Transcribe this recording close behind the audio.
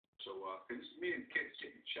this meeting kid's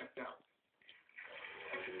getting checked out.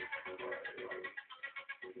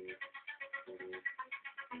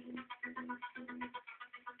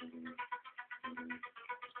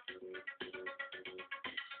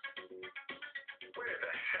 Where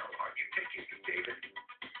the hell are you taking me, David?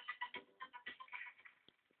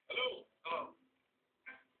 Hello. Hello.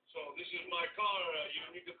 So this is my car.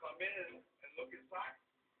 You need to come in and look inside?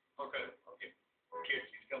 Okay. Okay. Kids,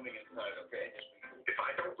 he's coming inside, okay? If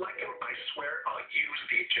I don't like him, I swear I'll use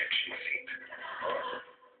the ejection seat. All right.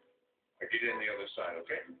 I'll get in the other side,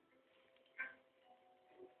 okay?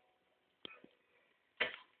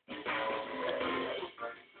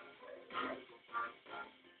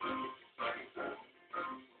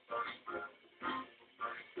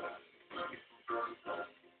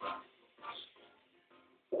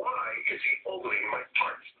 Why is he ogling my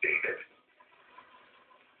parts, David?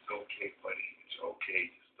 It's okay, buddy. It's okay.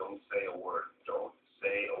 Just don't say a word. Don't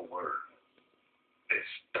say a word. This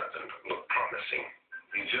doesn't look promising.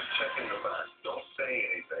 He's just checking the back. Don't say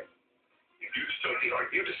anything. You certainly are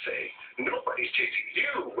you to say nobody's chasing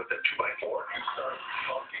you with a 2x4. You start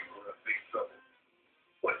talking, we're in big trouble.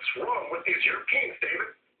 What's wrong with these Europeans,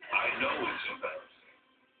 David?